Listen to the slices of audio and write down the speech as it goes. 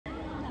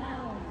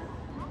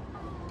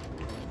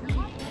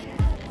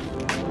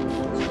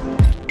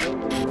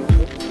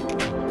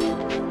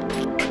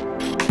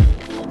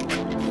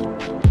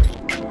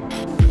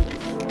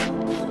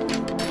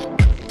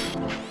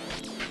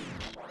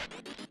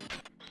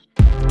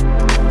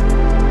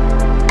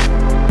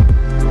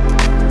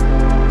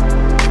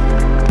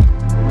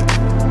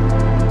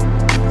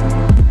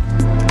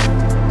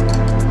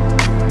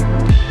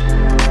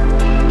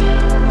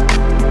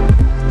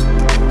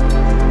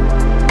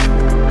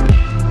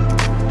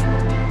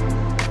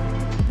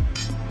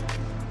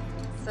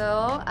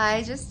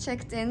I just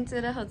checked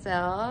into the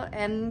hotel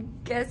and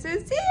guess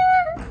who's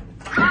here?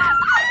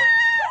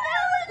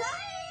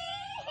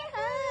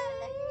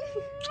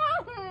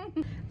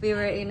 We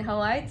were in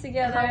Hawaii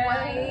together.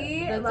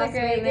 Hawaii, That's Las a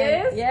great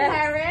Vegas, yes.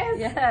 Paris.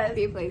 Yes. A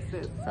few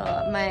places.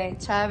 So my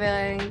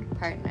traveling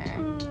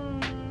partner.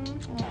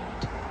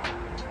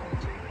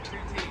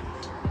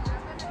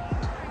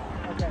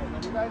 Okay,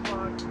 when you guys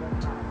launch,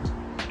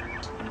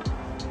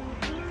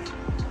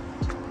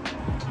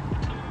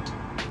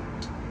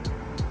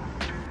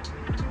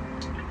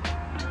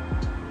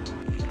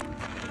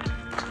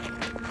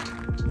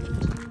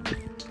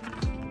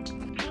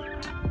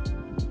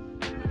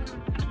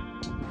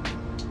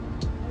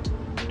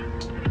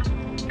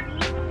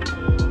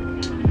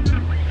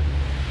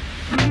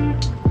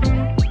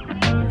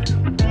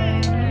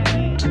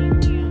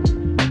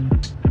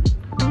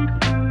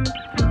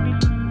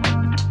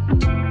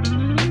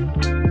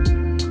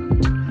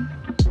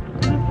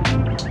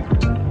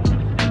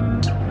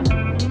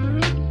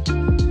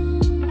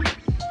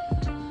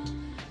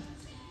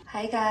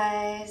 Hi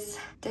guys,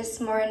 this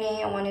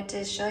morning I wanted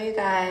to show you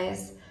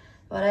guys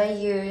what I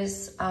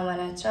use when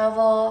I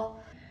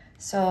travel.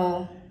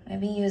 So I've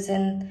been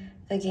using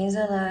the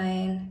Ginza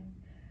line.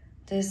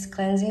 This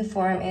cleansing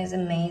foam is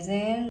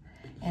amazing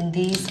and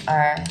these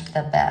are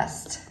the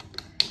best.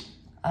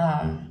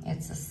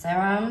 It's a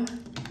serum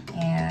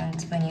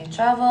and when you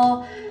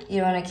travel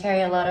you want to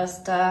carry a lot of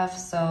stuff,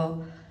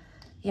 so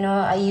you know,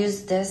 I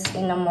use this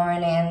in the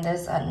morning and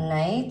this at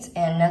night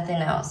and nothing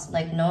else,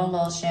 like no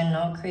lotion,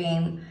 no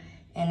cream,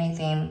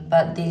 anything,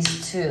 but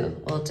these two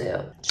will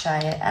do. Try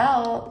it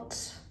out.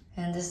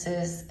 And this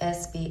is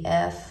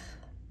SPF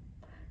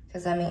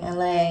because I'm in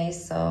LA,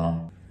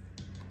 so.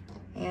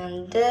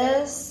 And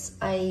this,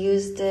 I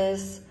use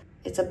this,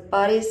 it's a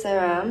body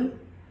serum.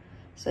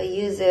 So I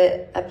use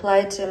it, apply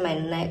it to my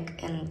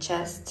neck and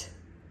chest.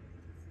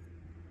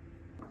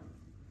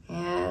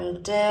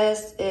 And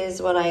this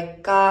is what I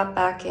got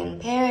back in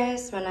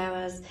Paris when I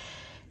was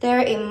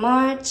there in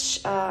March.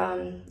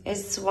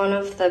 It's one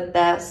of the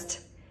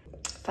best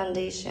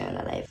foundation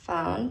that I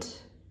found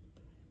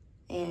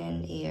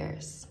in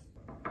years.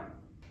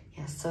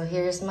 Yeah, so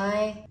here's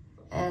my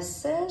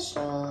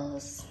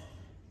essentials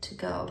to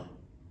go,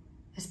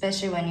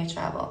 especially when you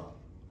travel.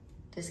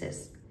 This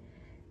is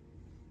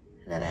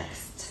the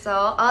best.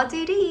 So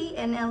RTD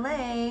in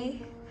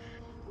LA.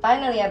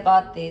 Finally, I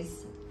bought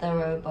these, the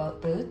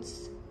rowboat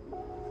boots.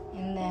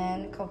 And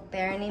then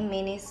Coperni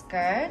mini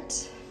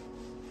skirt,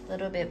 a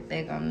little bit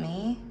big on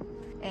me.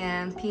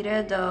 And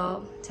Peter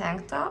Doe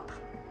tank top.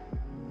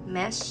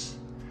 Mesh,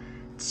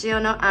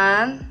 Chiono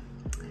An,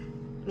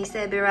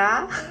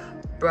 Misebira,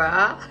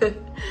 bra,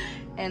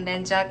 and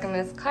then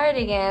Jacquemus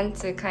cardigan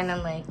to kind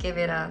of like give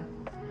it a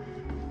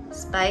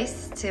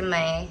spice to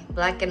my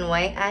black and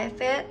white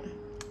outfit,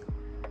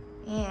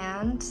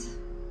 and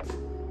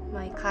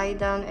my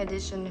Kaidan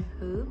edition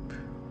hoop.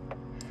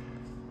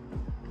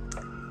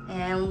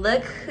 And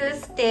look who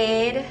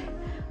stayed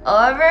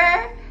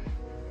over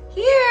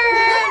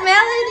here,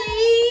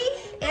 Melody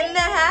in the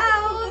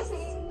house.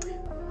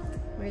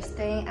 We're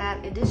staying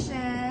at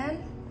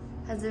Edition.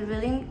 Has a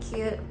really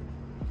cute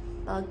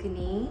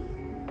balcony.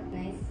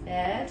 Nice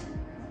bed.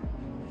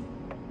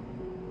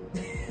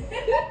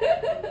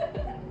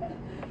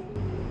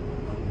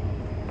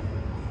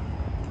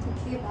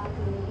 Cute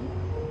balcony.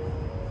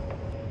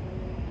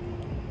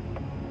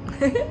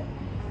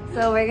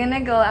 So we're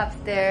gonna go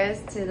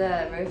upstairs to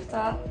the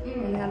rooftop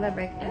and have a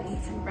breakfast.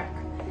 Eat some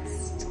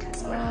breakfast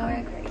because we're Oh,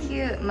 hungry.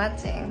 cute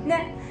matching.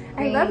 Nah,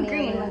 I love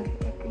green. yellow. Look,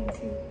 I got green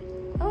too.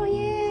 Oh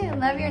yeah,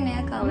 love your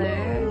nail color.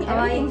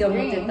 everything's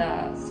green.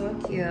 So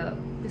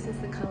cute. This is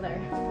the color.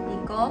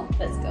 Nico,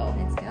 Let's go.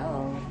 let's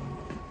go.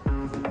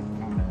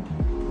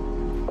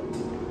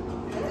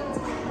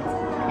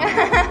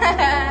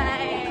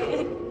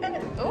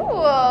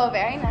 Ooh,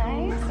 very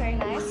nice, very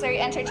nice. So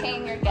you're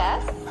entertaining your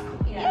guests?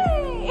 Yes.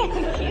 Yay,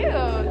 cute.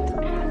 Let's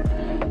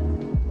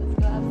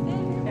go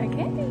upstairs.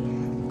 Okay.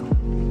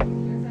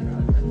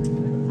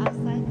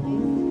 Outside,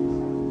 please.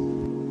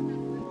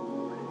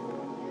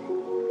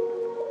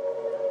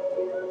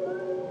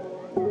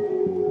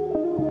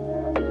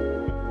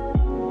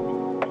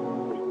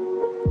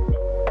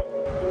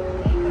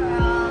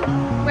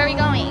 Where are we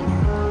going?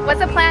 What's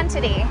the plan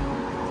today?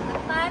 The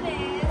plan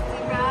is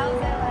to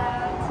browse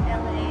around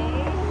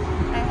LA.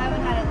 I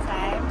haven't had a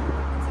time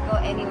to go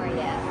anywhere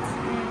yet. So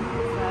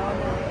I want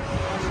to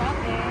go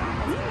shopping.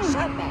 Let's go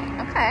shopping.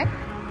 Okay.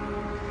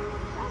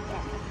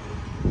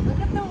 Look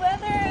at the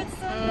weather, it's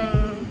so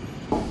nice.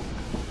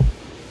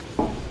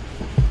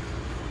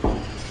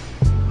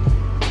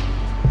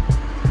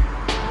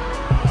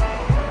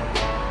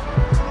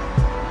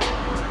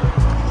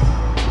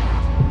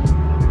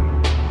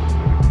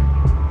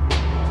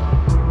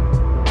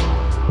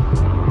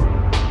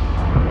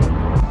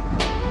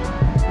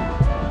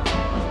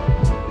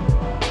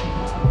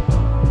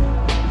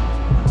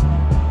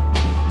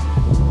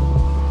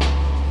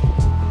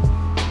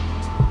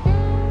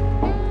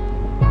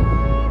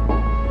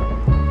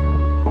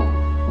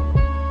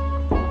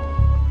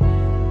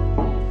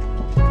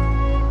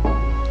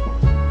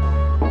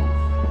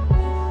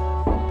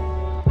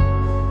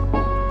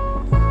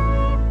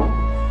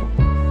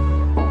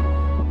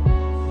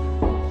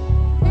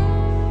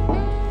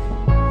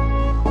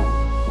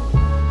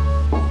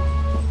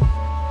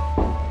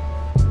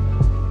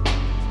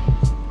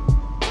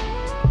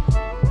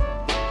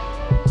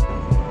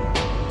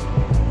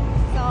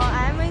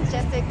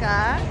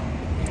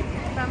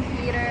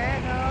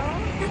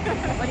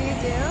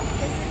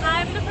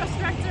 trust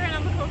director and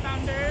I'm the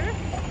co-founder.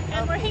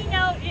 And we're hanging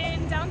out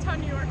in downtown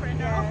New York right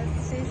now.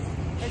 Yes,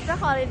 it's a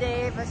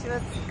holiday, but she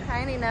was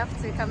kind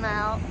enough to come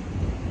out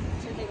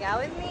to hang out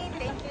with me.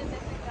 Thank you,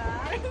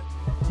 Jessica.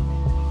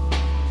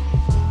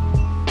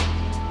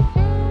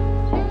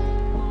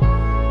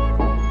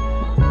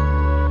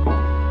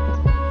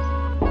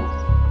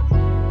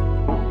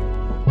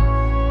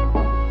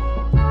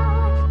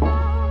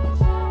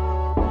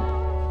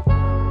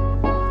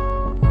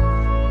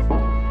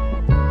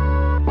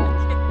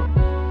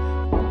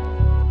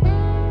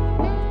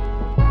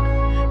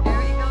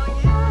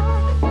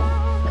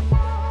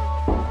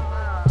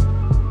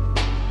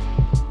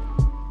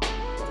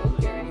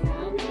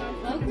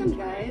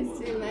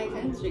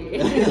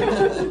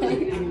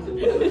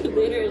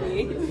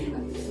 Literally.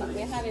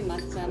 We're having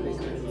matcha.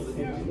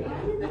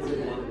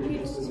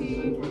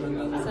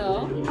 So?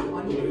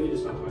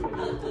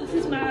 This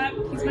is Matt.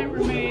 He's my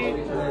roommate.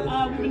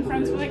 We've been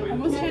friends for like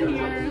almost 10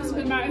 years.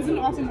 But Matt is an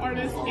awesome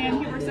artist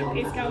and he works at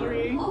Pace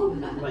Gallery.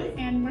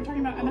 And we're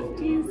talking about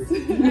NFTs.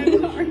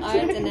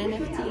 Art and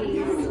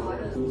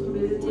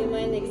NFTs. Do you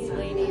mind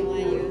explaining why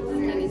your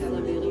skin is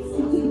so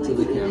beautiful? To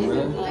the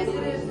camera?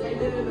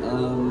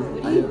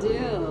 What do you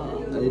do?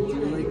 I do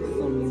like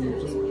some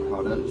just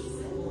products.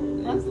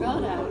 What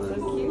products?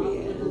 I'm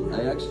curious. I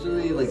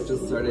actually like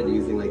just started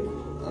using like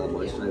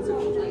moisturizer,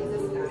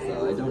 so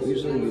I don't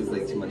usually use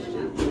like too much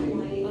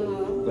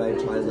shampoo. But I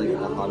tried like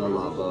the Hada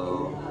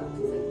Labo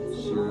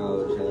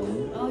Shiro Gel.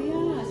 Oh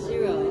yeah,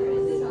 Shiro.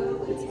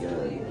 It's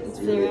good. It's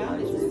really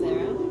nice. It's a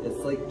serum?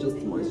 It's like just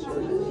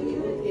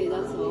moisturizer. Okay,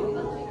 that's all.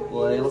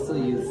 Well, I also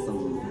use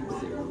some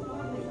serum.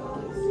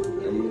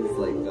 I use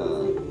like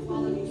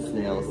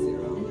snail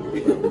serum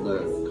from the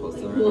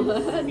Costa Rica.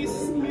 What?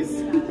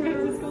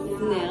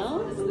 Snail?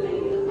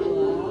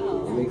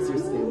 Wow. It makes your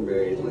skin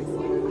very like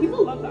soft.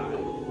 People love that.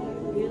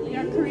 Really?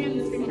 Yeah, Korean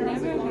skincare.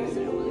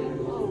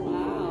 Oh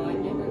wow, I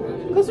never heard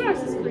of it. Costa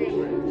Rica is Korean,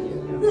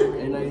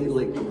 right? And I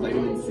like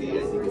vitamin C,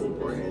 I think is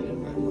important,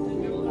 and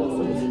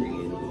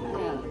sunscreen.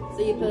 Yeah. So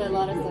you put a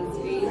lot of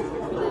sunscreen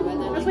for the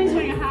weather? That's why he's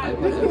wearing a hat. I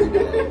put every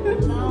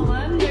day. No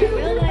wonder.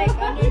 We're like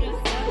under the